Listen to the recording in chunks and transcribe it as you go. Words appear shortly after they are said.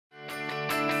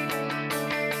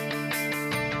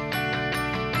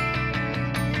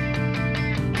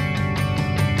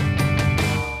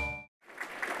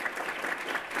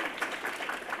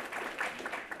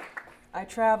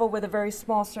travel with a very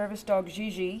small service dog,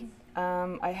 Gigi.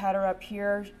 I had her up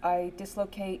here. I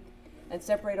dislocate and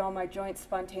separate all my joints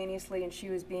spontaneously, and she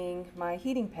was being my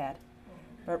heating pad.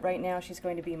 But right now, she's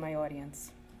going to be my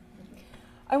audience.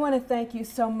 I want to thank you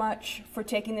so much for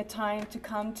taking the time to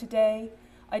come today.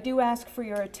 I do ask for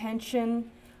your attention.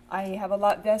 I have a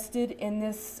lot vested in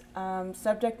this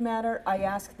subject matter. I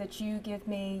ask that you give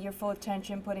me your full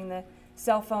attention, putting the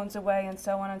cell phones away and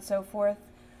so on and so forth.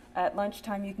 At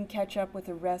lunchtime, you can catch up with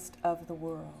the rest of the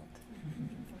world.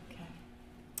 Okay.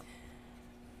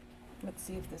 Let's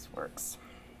see if this works.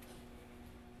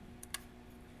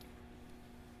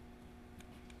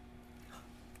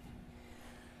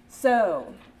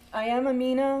 So, I am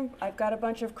Amena. I've got a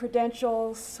bunch of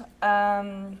credentials.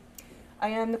 I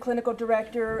am the clinical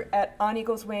director at On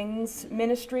Eagle's Wings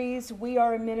Ministries. We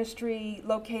are a ministry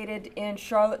located in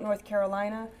Charlotte, North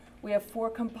Carolina. We have 4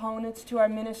 components to our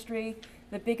ministry.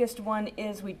 The biggest one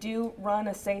is we do run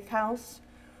a safe house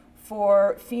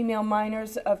for female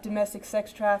minors of domestic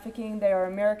sex trafficking. They are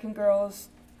American girls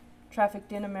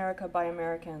trafficked in America by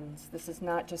Americans. This is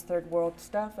not just third world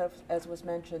stuff, as was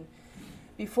mentioned.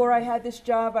 Before I had this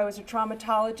job, I was a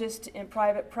traumatologist in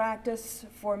private practice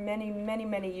for many, many,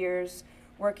 many years,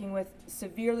 working with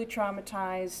severely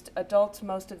traumatized adults,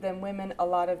 most of them women, a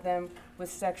lot of them with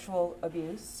sexual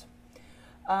abuse.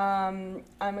 I'm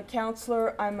a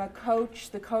counselor, I'm a coach.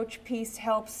 The coach piece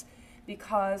helps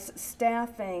because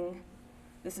staffing,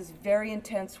 this is very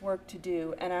intense work to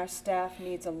do, and our staff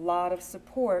needs a lot of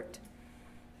support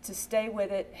to stay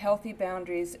with it, healthy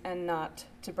boundaries, and not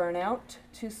to burn out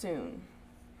too soon.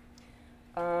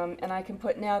 And I can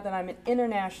put now that I'm an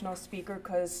international speaker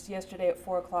because yesterday at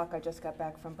 4 o'clock I just got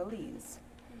back from Belize.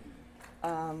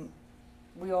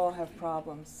 We all have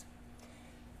problems.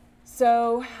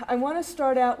 So I want to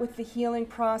start out with the healing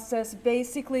process.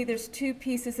 Basically, there's 2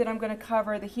 pieces that I'm going to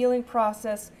cover, the healing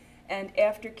process and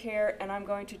aftercare, and I'm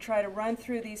going to try to run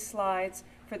through these slides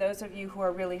for those of you who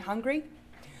are really hungry.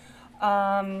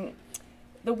 The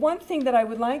one thing that I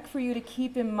would like for you to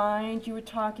keep in mind, you were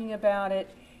talking about it,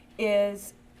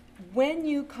 is when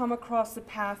you come across the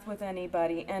path with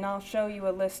anybody, and I'll show you a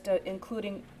list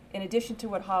including, in addition to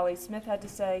what Holly Smith had to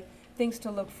say, things to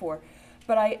look for.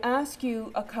 But I ask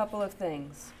you a couple of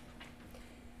things.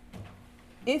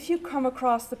 If you come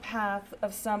across the path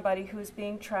of somebody who's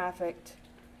being trafficked,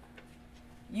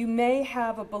 you may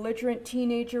have a belligerent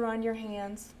teenager on your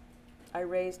hands. I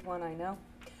raised one, I know.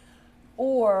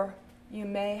 Or you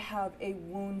may have a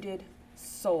wounded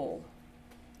soul.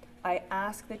 I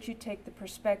ask that you take the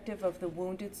perspective of the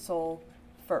wounded soul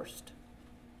first.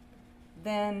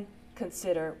 Then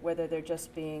consider whether they're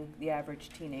just being the average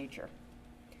teenager.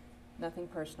 Nothing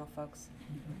personal, folks.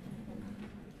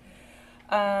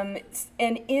 And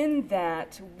in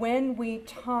that, when we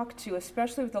talk to,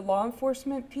 especially with the law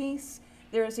enforcement piece,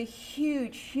 there is a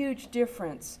huge, huge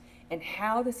difference in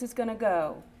how this is going to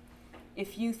go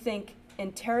if you think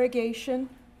interrogation,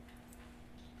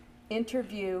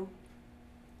 interview,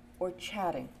 or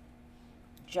chatting,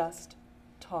 just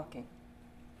talking.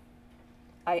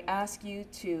 I ask you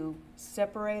to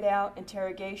separate out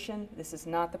interrogation. This is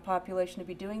not the population to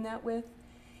be doing that with.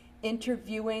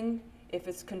 Interviewing, if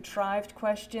it's contrived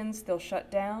questions, they'll shut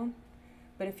down.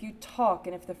 But if you talk,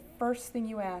 and if the first thing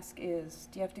you ask is,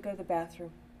 do you have to go to the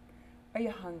bathroom? Are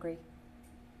you hungry?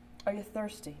 Are you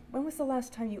thirsty? When was the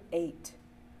last time you ate?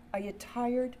 Are you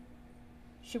tired?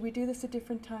 Should we do this a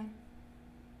different time?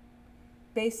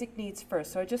 Basic needs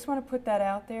first. So I just want to put that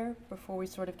out there before we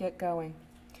sort of get going.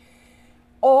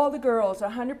 All the girls,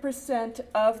 100%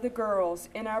 of the girls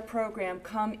in our program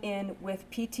come in with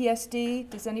PTSD.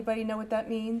 Does anybody know what that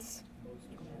means?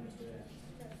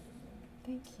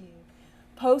 Thank you.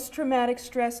 Post-traumatic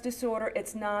stress disorder.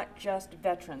 It's not just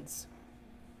veterans.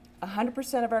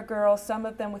 100% of our girls, some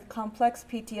of them with complex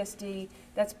PTSD,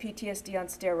 that's PTSD on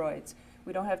steroids.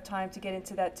 We don't have time to get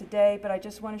into that today, but I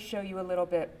just want to show you a little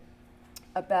bit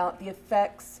about the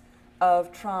effects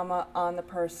of trauma on the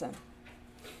person.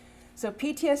 So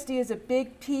PTSD is a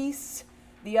big piece.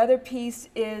 The other piece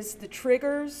is the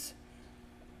triggers.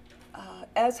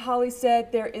 As Holly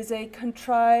said, there is a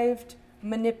contrived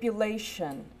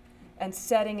manipulation and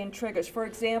setting in triggers. For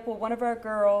example, one of our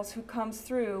girls who comes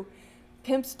through,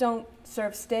 pimps don't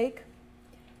serve steak,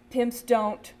 pimps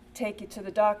don't take you to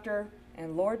the doctor,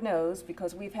 and Lord knows,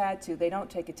 because we've had to, they don't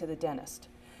take it to the dentist.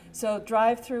 So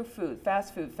drive-through food,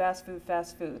 fast food, fast food,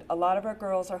 fast food. A lot of our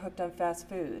girls are hooked on fast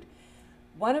food.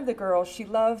 One of the girls, she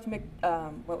loved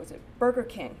Burger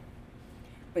King,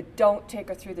 but don't take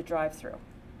her through the drive-through.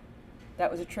 That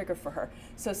was a trigger for her.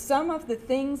 So some of the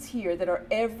things here that are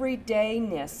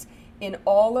everydayness in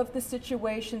all of the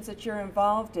situations that you're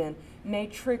involved in may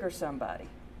trigger somebody.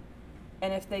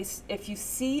 And if you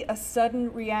see a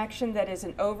sudden reaction that is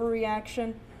an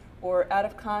overreaction or out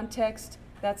of context,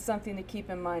 that's something to keep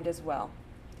in mind as well.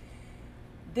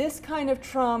 This kind of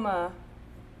trauma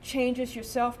changes your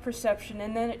self-perception,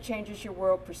 and then it changes your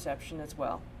world perception as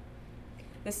well.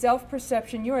 The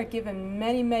self-perception, you are given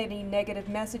many, many negative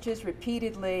messages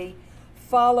repeatedly,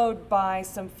 followed by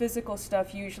some physical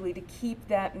stuff usually to keep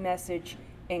that message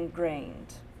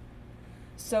ingrained.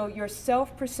 So your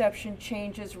self-perception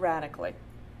changes radically.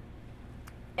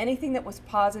 Anything that was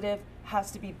positive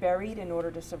has to be buried in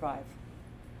order to survive.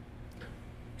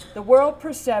 The world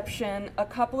perception, a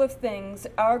couple of things.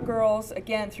 Our girls,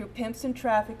 again, through pimps and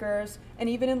traffickers, and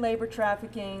even in labor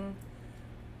trafficking,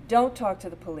 don't talk to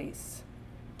the police.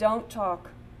 Don't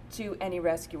talk to any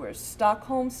rescuers.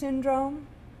 Stockholm Syndrome,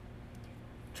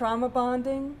 trauma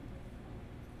bonding,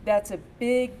 that's a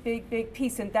big, big, big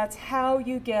piece, and that's how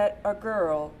you get a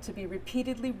girl to be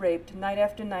repeatedly raped night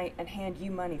after night and hand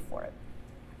you money for it.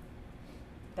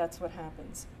 That's what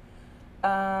happens.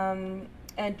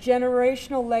 And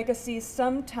generational legacies,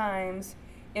 sometimes,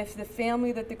 if the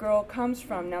family that the girl comes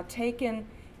from, now Taken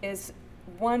is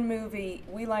one movie,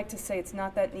 we like to say it's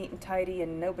not that neat and tidy,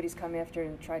 and nobody's come after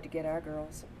and tried to get our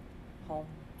girls home.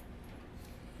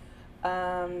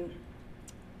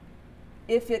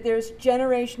 If there's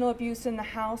generational abuse in the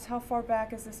house, how far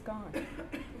back has this gone?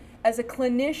 As a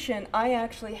clinician, I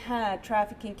actually had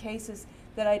trafficking cases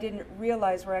that I didn't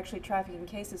realize were actually trafficking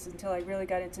cases until I really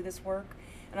got into this work,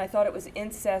 and I thought it was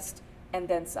incest and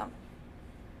then some.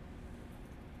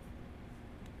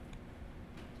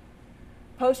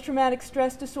 Post-traumatic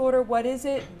stress disorder, what is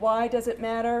it? Why does it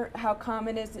matter? How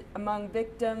common is it among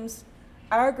victims?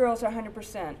 Our girls are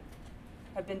 100%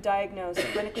 have been diagnosed,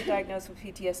 clinically diagnosed with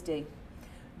PTSD.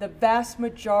 The vast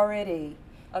majority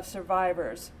of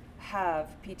survivors have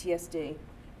PTSD, and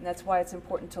that's why it's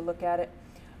important to look at it.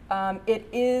 It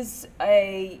is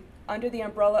under the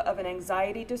umbrella of an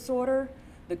anxiety disorder.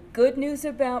 The good news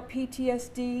about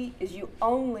PTSD is you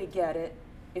only get it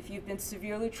if you've been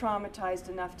severely traumatized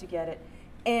enough to get it,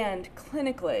 and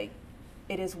clinically,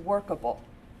 it is workable.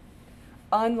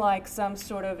 Unlike some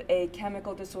sort of a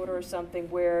chemical disorder or something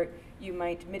where you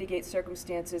might mitigate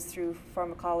circumstances through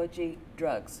pharmacology,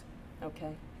 drugs,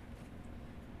 okay?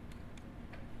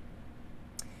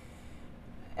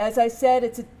 As I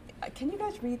said, can you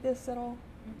guys read this at all?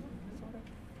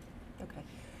 Okay.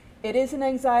 It is an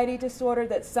anxiety disorder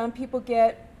that some people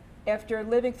get after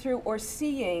living through or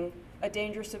seeing a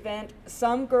dangerous event.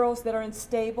 Some girls that are in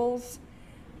stables,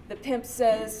 the pimp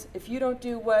says, if you don't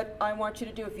do what I want you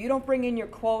to do, if you don't bring in your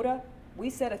quota, we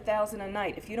said 1,000 a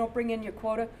night. If you don't bring in your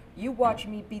quota, you watch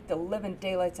me beat the living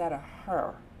daylights out of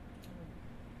her.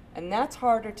 And that's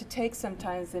harder to take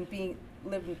sometimes than being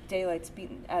living daylights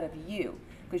beaten out of you,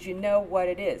 because you know what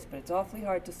it is, but it's awfully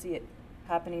hard to see it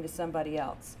happening to somebody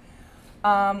else.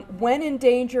 When in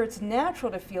danger, it's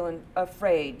natural to feel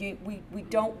afraid. We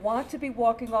don't want to be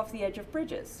walking off the edge of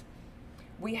bridges.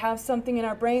 We have something in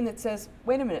our brain that says,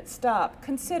 wait a minute, stop,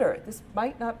 consider, this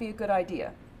might not be a good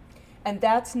idea. And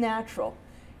that's natural.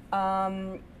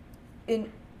 And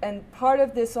part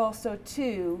of this also,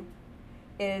 too,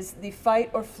 is the fight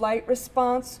or flight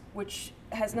response, which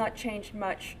has not changed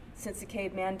much since the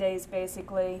caveman days,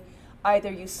 basically.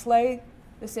 Either you slay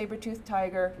the saber-toothed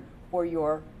tiger or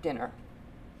your dinner.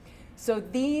 So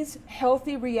these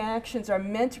healthy reactions are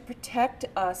meant to protect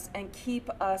us and keep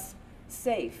us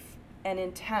safe and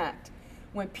intact.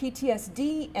 When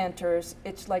PTSD enters,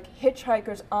 it's like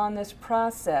hitchhikers on this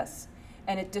process,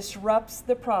 and it disrupts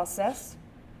the process.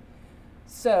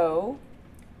 So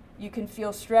you can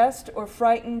feel stressed or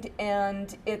frightened,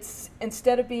 and it's,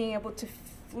 instead of being able to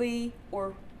flee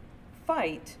or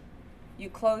fight, you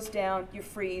close down, you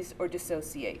freeze, or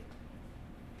dissociate.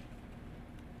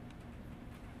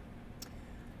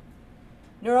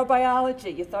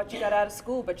 Neurobiology, you thought you got out of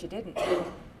school, but you didn't.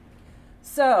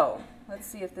 So, let's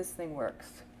see if this thing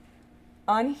works.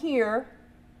 On here,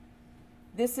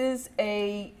 this is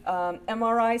a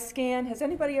MRI scan. Has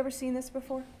anybody ever seen this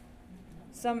before?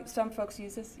 Some folks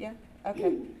use this, yeah?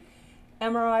 Okay.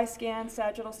 MRI scan,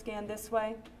 sagittal scan this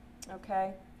way,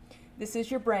 okay? This is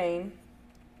your brain.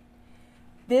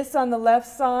 This on the left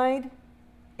side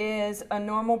is a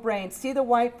normal brain. See the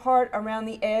white part around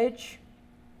the edge?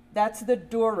 That's the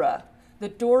dura. The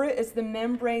dura is the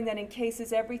membrane that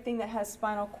encases everything that has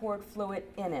spinal cord fluid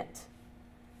in it.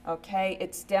 Okay,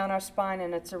 it's down our spine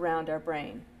and it's around our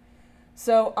brain.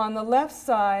 So on the left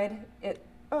side,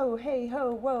 oh, hey,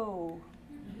 ho, whoa.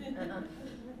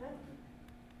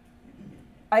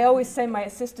 I always say my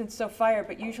assistant's so fired,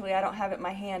 but usually I don't have it in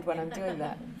my hand when I'm doing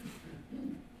that.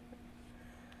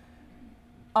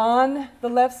 On the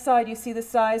left side, you see the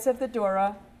size of the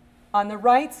dura. On the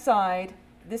right side,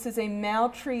 this is a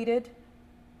maltreated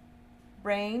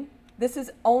brain.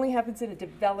 This only happens in a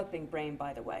developing brain,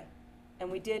 by the way.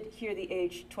 And we did hear the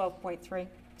age 12.3,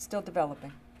 still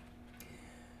developing.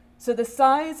 So the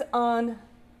size on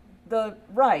the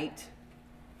right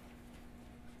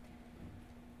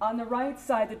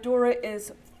side, the dura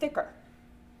is thicker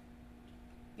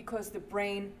because the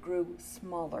brain grew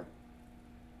smaller.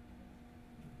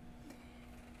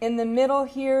 In the middle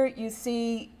here, you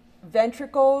see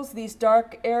ventricles, these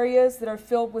dark areas that are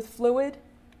filled with fluid.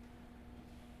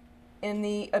 In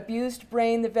the abused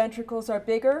brain, the ventricles are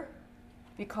bigger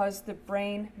because the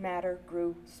brain matter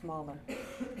grew smaller.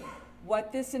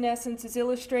 What this, in essence, is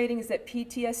illustrating is that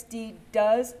PTSD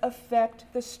does affect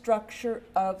the structure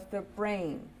of the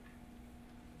brain.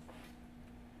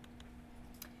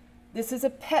 This is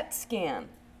a PET scan.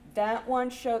 That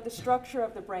one showed the structure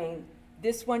of the brain.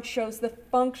 This one shows the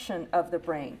function of the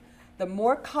brain. The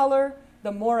more color,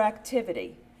 the more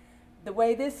activity. The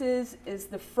way this is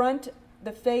the front,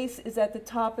 the face is at the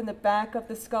top and the back of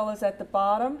the skull is at the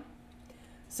bottom.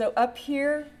 So up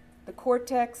here, the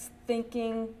cortex,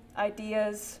 thinking,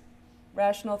 ideas,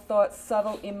 rational thoughts,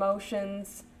 subtle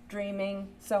emotions, dreaming,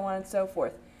 so on and so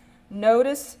forth.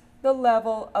 Notice the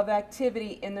level of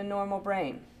activity in the normal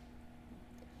brain.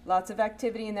 Lots of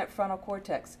activity in that frontal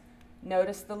cortex.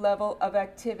 Notice the level of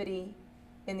activity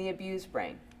in the abused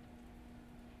brain.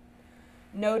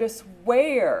 Notice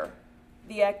where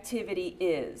the activity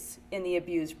is in the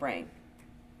abused brain.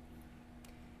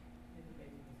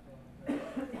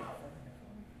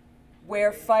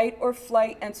 Where fight or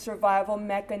flight and survival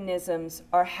mechanisms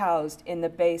are housed in the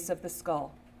base of the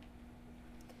skull.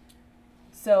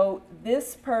 So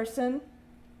this person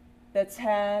that's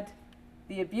had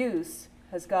the abuse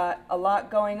has got a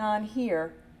lot going on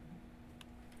here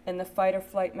in the fight or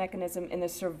flight mechanism in the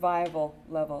survival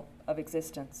level of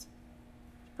existence.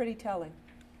 Pretty telling.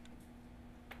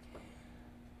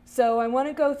 So I want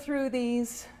to go through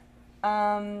these.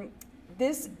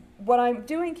 What I'm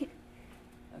doing here,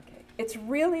 okay, it's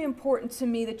really important to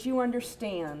me that you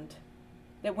understand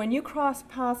that when you cross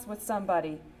paths with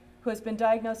somebody who has been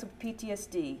diagnosed with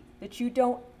PTSD, that you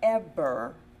don't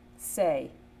ever say,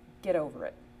 get over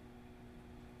it.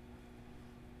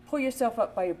 Pull yourself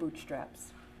up by your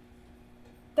bootstraps.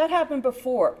 That happened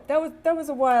before. That was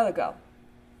a while ago.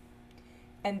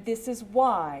 And this is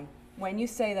why, when you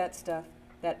say that stuff,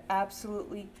 that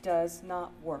absolutely does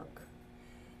not work.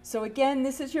 So again,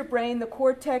 this is your brain. The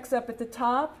cortex up at the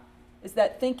top is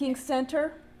that thinking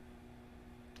center.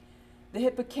 The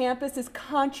hippocampus is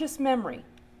conscious memory.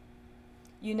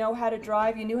 You know how to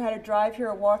drive. You knew how to drive here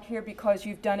or walk here because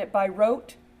you've done it by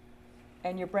rote,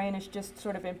 and your brain has just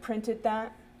sort of imprinted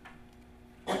that.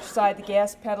 Which side the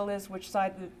gas pedal is, which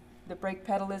side the brake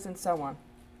pedal is, and so on.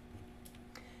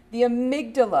 The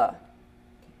amygdala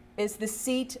is the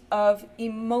seat of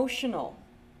emotional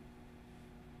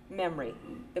memory,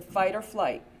 the fight or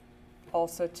flight,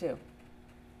 also too.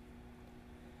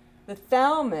 The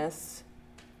thalamus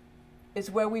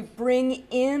is where we bring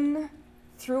in,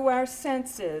 through our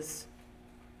senses,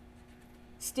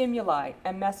 stimuli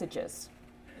and messages.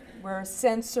 We're a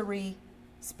sensory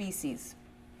species.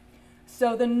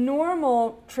 So the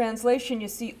normal translation, you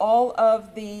see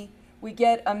we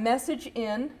get a message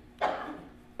in,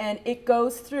 and it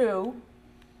goes through,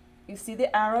 you see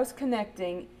the arrows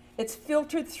connecting, it's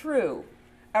filtered through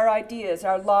our ideas,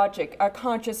 our logic, our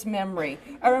conscious memory,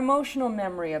 our emotional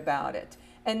memory about it.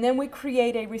 And then we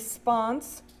create a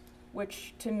response,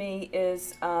 which to me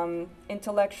is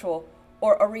intellectual,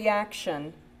 or a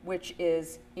reaction, which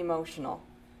is emotional.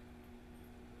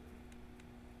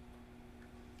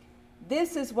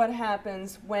 This is what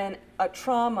happens when a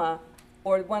trauma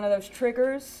or one of those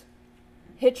triggers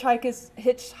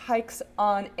hitchhikes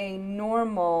on a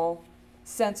normal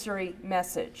sensory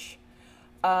message.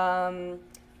 One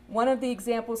of the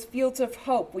examples, Fields of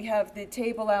Hope. We have the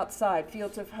table outside,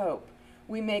 Fields of Hope.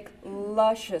 We make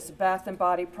luscious bath and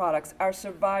body products. Our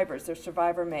survivors, they're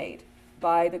survivor made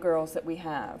by the girls that we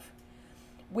have.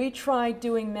 We tried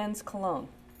doing men's cologne.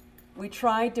 We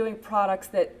tried doing products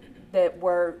that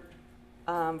were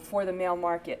for the male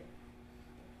market.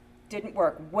 Didn't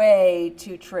work. Way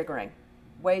too triggering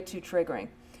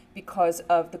because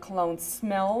of the cologne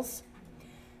smells.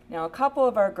 Now, a couple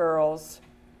of our girls,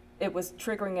 it was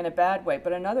triggering in a bad way,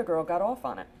 but another girl got off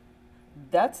on it.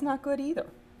 That's not good either.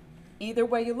 Either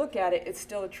way you look at it, it's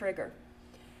still a trigger.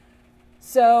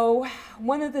 So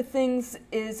one of the things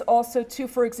is also too,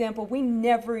 for example, we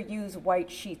never use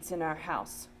white sheets in our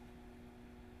house.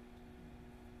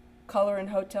 Color in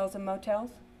hotels and motels?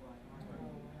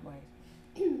 White.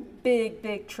 Big,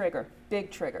 big trigger, big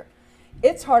trigger.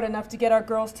 It's hard enough to get our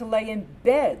girls to lay in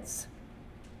beds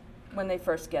when they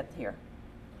first get here.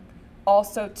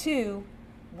 Also too,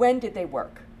 when did they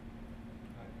work?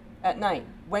 At night.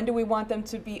 When do we want them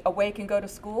to be awake and go to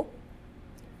school?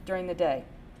 During the day.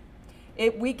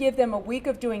 We give them a week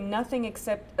of doing nothing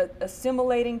except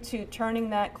assimilating to turning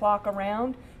that clock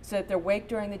around so that they're awake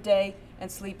during the day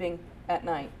and sleeping at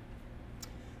night.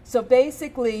 So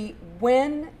basically,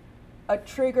 when a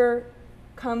trigger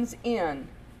comes in,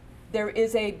 there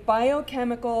is a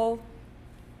biochemical,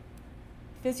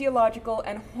 physiological,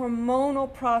 and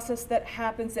hormonal process that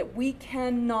happens that we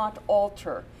cannot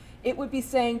alter. It would be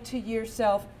saying to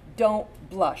yourself, don't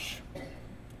blush.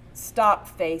 Stop,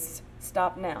 face.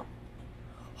 Stop now.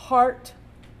 Heart,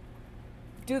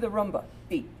 do the rumba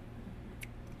beat.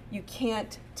 You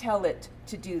can't tell it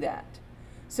to do that.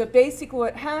 So basically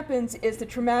what happens is the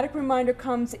traumatic reminder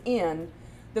comes in,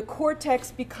 the cortex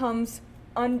becomes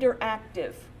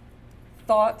underactive.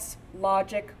 Thoughts,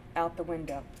 logic, out the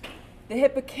window. The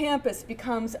hippocampus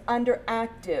becomes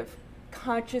underactive.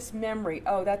 Conscious memory,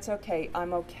 oh, that's okay,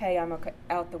 I'm okay,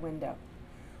 out the window.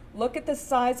 Look at the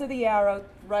size of the arrow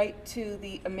right to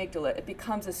the amygdala. It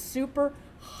becomes a super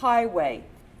highway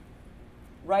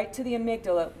right to the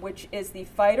amygdala, which is the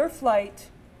fight or flight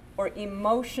or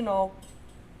emotional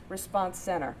response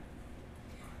center.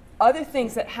 Other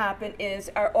things that happen is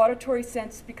our auditory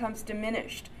sense becomes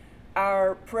diminished.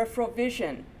 Our peripheral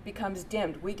vision becomes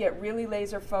dimmed. We get really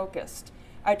laser focused.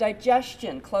 Our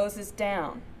digestion closes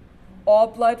down. All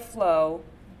blood flow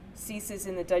ceases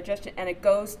in the digestion and it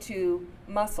goes to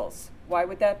muscles. Why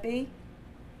would that be?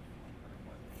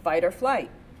 Fight or flight.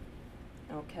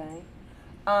 Okay.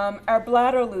 Our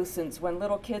bladder loosens. When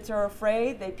little kids are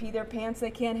afraid, they pee their pants,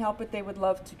 they can't help it. They would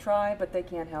love to try, but they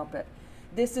can't help it.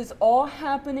 This is all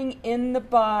happening in the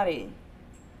body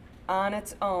on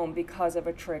its own because of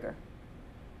a trigger.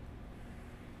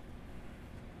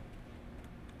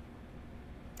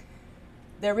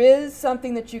 There is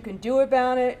something that you can do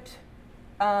about it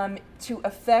to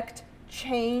affect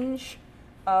change.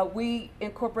 We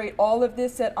incorporate all of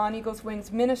this at On Eagle's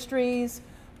Wings Ministries.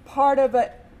 Part of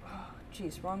it, oh,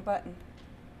 geez, wrong button.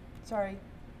 Sorry.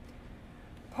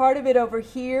 Part of it over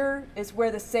here is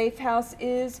where the safe house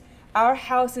is. Our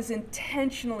house is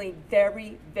intentionally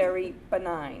very, very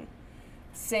benign.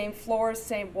 Same floors,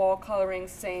 same wall coloring,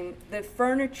 the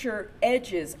furniture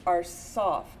edges are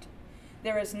soft.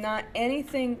 There is not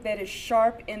anything that is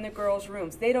sharp in the girls'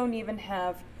 rooms. They don't even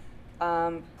have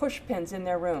push pins in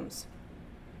their rooms.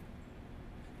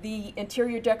 The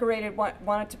interior decorator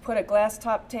wanted to put a glass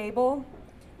top table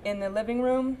in the living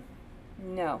room.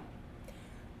 No.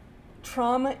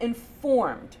 Trauma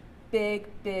informed, big,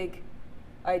 big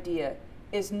idea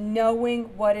is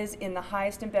knowing what is in the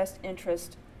highest and best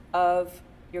interest of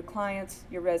your clients,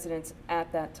 your residents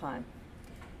at that time.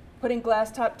 Putting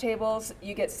glass top tables,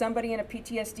 you get somebody in a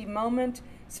PTSD moment,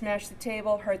 smash the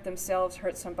table, hurt themselves,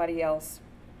 hurt somebody else.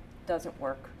 Doesn't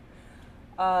work.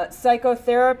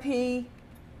 Psychotherapy,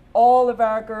 all of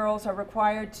our girls are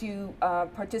required to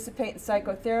participate in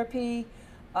psychotherapy.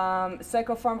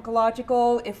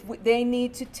 Psychopharmacological, if they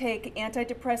need to take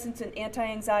antidepressants and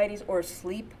anti-anxieties or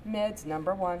sleep meds,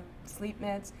 number one, sleep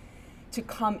meds, to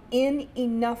come in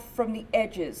enough from the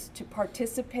edges to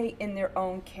participate in their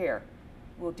own care.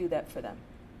 We'll do that for them.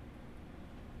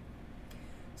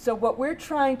 So what we're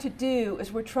trying to do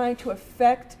is we're trying to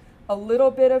affect a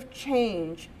little bit of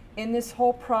change in this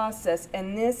whole process,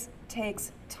 and this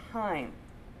takes time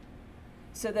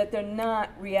so that they're not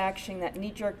reacting, that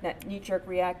knee-jerk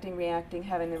reacting,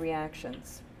 having the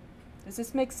reactions. Does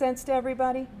this make sense to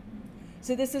everybody?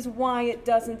 So this is why it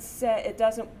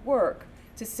doesn't work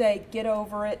to say, get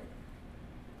over it,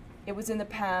 it was in the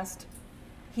past,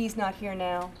 he's not here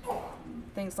now,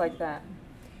 things like that.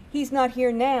 He's not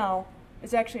here now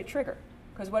is actually a trigger,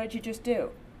 because what did you just do?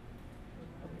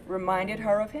 Reminded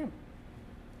her of him.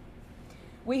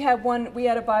 We had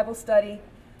a Bible study.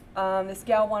 This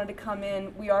gal wanted to come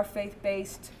in. We are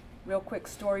faith-based. Real quick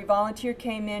story. Volunteer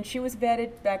came in. She was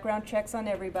vetted, background checks on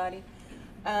everybody.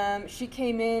 She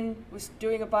came in, was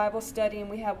doing a Bible study, and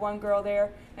we had one girl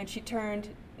there, and she turned.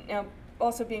 Now,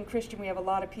 also being Christian, we have a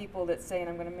lot of people that say, and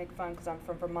I'm going to make fun because I'm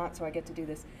from Vermont, so I get to do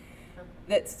this,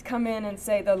 that come in and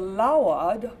say, the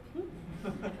Lord,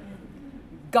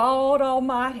 God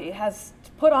Almighty, has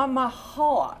put on my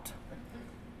heart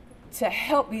to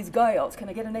help these girls. Can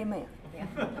I get an amen?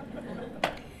 Yeah.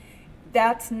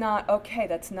 That's not okay.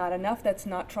 That's not enough. That's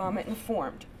not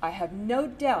trauma-informed. I have no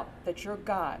doubt that your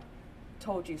God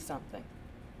told you something,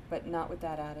 but not with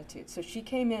that attitude. So she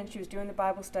came in, she was doing the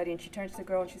Bible study, and she turns to the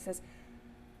girl and she says,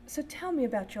 so tell me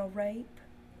about your rape.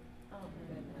 Oh,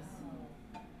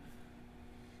 goodness.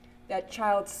 That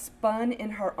child spun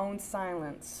in her own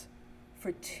silence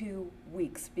for 2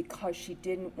 weeks because she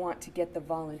didn't want to get the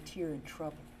volunteer in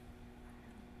trouble.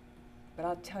 But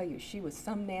I'll tell you, she was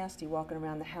some nasty walking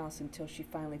around the house until she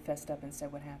finally fessed up and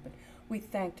said what happened. We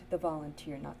thanked the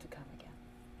volunteer not to come again.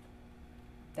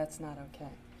 That's not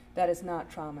okay. That is not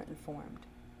trauma-informed.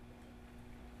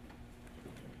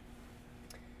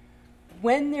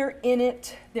 When they're in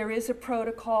it, there is a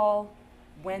protocol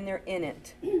when they're in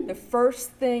it. The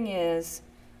first thing is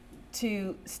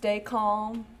to stay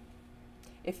calm.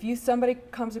 If somebody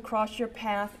comes across your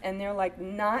path and they're like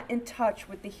not in touch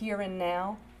with the here and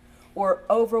now, or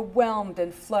overwhelmed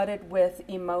and flooded with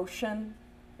emotion,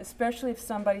 especially if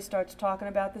somebody starts talking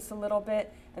about this a little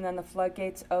bit and then the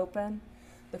floodgates open,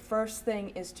 the first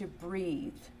thing is to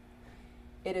breathe.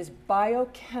 It is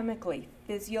biochemically,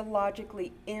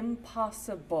 physiologically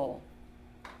impossible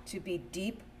to be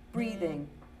deep breathing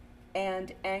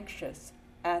and anxious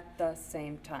at the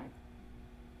same time.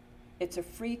 It's a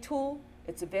free tool,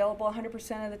 it's available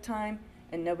 100% of the time,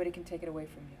 and nobody can take it away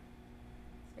from you.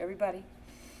 Everybody.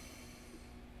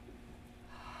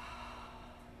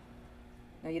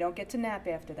 Now, you don't get to nap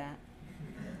after that.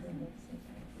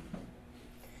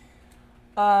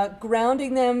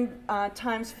 Grounding them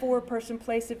times 4, person,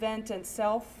 place, event, and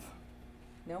self.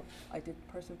 Nope, I did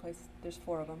person, place, there's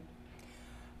 4 of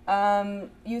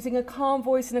them. Using a calm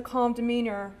voice and a calm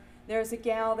demeanor. There's a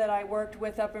gal that I worked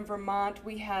with up in Vermont.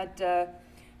 We had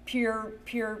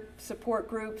peer support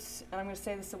groups, and I'm going to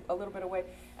say this a little bit away,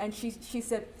 and she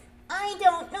said, I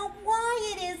don't know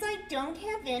why it is I don't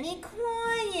have any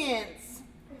clients.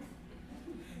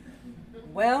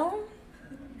 Well,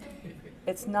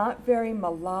 it's not very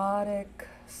melodic,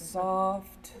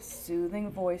 soft,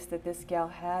 soothing voice that this gal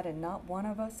had, and not one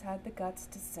of us had the guts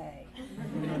to say.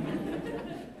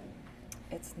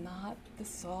 It's not the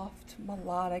soft,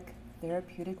 melodic,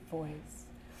 therapeutic voice.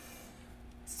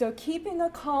 So keeping a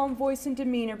calm voice and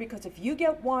demeanor, because if you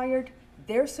get wired,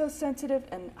 they're so sensitive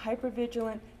and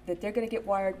hypervigilant that they're going to get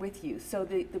wired with you. So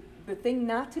the thing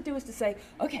not to do is to say,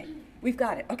 okay, we've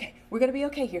got it. Okay, we're going to be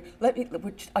okay here.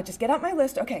 I'll just get out my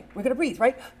list. Okay, we're going to breathe,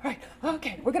 right? All right,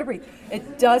 okay, we're going to breathe.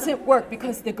 It doesn't work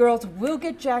because the girls will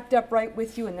get jacked up right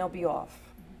with you and they'll be off.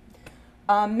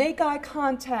 Make eye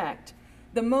contact.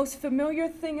 The most familiar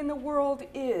thing in the world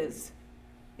is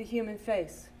the human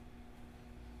face.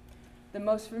 The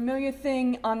most familiar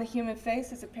thing on the human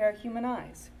face is a pair of human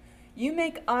eyes. You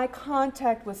make eye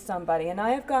contact with somebody, and I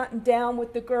have gotten down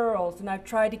with the girls, and I've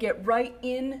tried to get right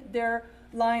in their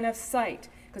line of sight,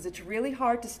 because it's really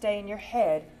hard to stay in your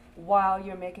head while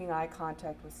you're making eye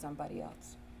contact with somebody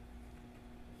else.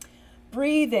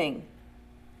 Breathing.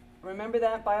 Remember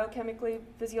that biochemically,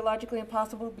 physiologically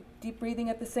impossible, deep breathing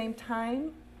at the same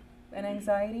time and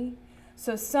anxiety?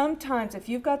 So sometimes if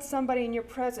you've got somebody in your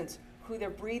presence who they're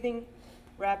breathing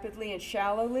rapidly and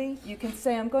shallowly, you can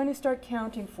say, I'm going to start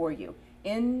counting for you.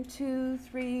 In, 2,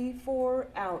 3, 4,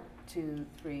 out, 2,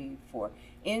 3, 4.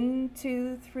 In,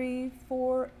 2, 3,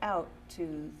 4, out,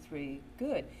 2, 3.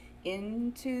 Good.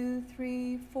 In, 2,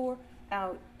 3, 4,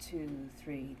 out, 2,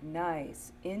 3.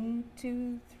 Nice. In,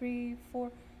 2, 3,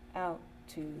 4, out,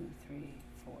 2, 3,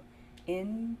 4.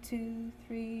 In, 2,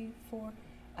 3, 4,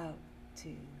 out, 2, 3,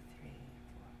 4.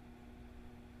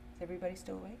 Is everybody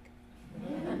still awake?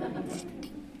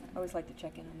 I always like to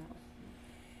check in on that one.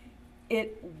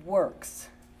 It works.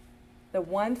 The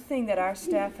one thing that our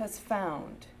staff has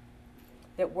found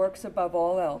that works above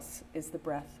all else is the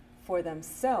breath for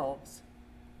themselves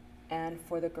and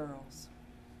for the girls.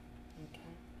 Okay?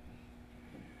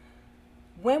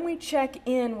 When we check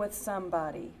in with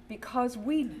somebody, because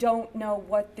we don't know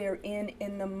what they're in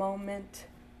the moment,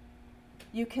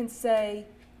 you can say,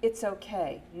 it's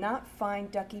okay, not fine,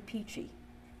 ducky, peachy.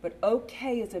 But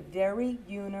okay is a very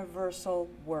universal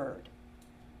word.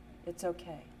 It's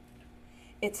okay.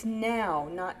 It's now,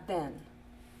 not then.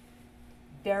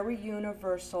 Very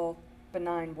universal,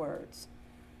 benign words.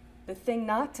 The thing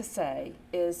not to say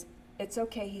is, it's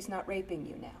okay, he's not raping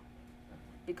you now.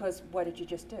 Because what did you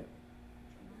just do?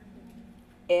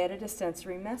 Added a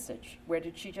sensory message. Where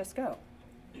did she just go?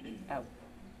 Out.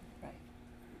 Right.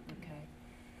 Okay.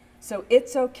 So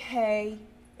it's okay,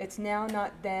 it's now,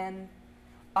 not then.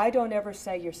 I don't ever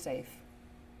say you're safe,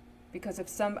 because if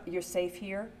you're safe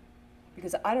here,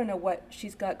 because I don't know what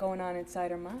she's got going on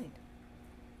inside her mind,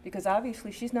 because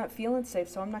obviously she's not feeling safe,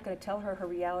 so I'm not going to tell her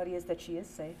reality is that she is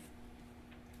safe.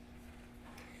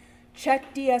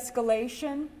 Check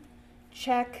de-escalation.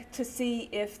 Check to see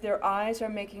if their eyes are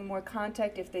making more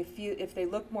contact, if they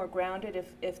look more grounded,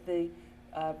 if the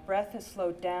breath has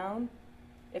slowed down,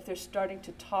 if they're starting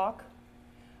to talk.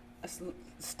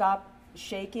 Stop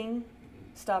shaking,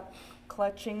 stop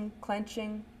clutching,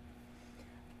 clenching.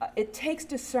 It takes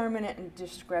discernment and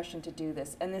discretion to do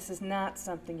this, and this is not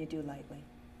something you do lightly.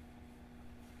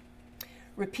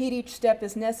 Repeat each step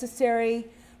as necessary.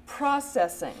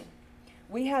 Processing.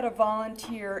 We had a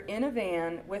volunteer in a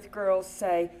van with girls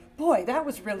say, "Boy, that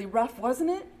was really rough, wasn't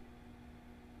it?"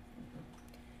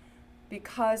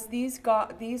 Because these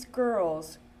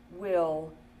girls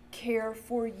will care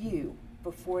for you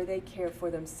before they care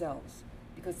for themselves,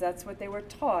 because that's what they were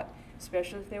taught,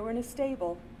 especially if they were in a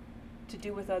stable, to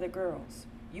do with other girls.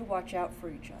 You watch out for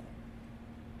each other.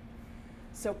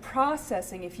 So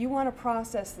processing, if you want to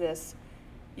process this,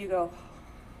 you go,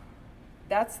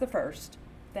 that's the first.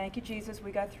 Thank you, Jesus,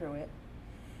 we got through it.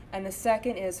 And the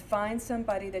second is find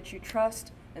somebody that you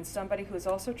trust and somebody who is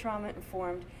also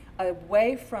trauma-informed,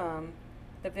 away from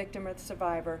the victim or the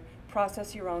survivor.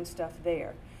 Process your own stuff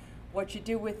there. What you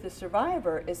do with the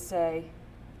survivor is say,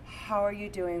 how are you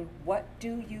doing? What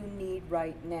do you need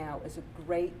right now? Is a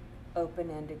great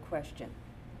open-ended question.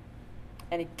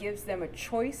 And it gives them a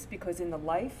choice, because in the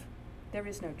life, there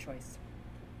is no choice.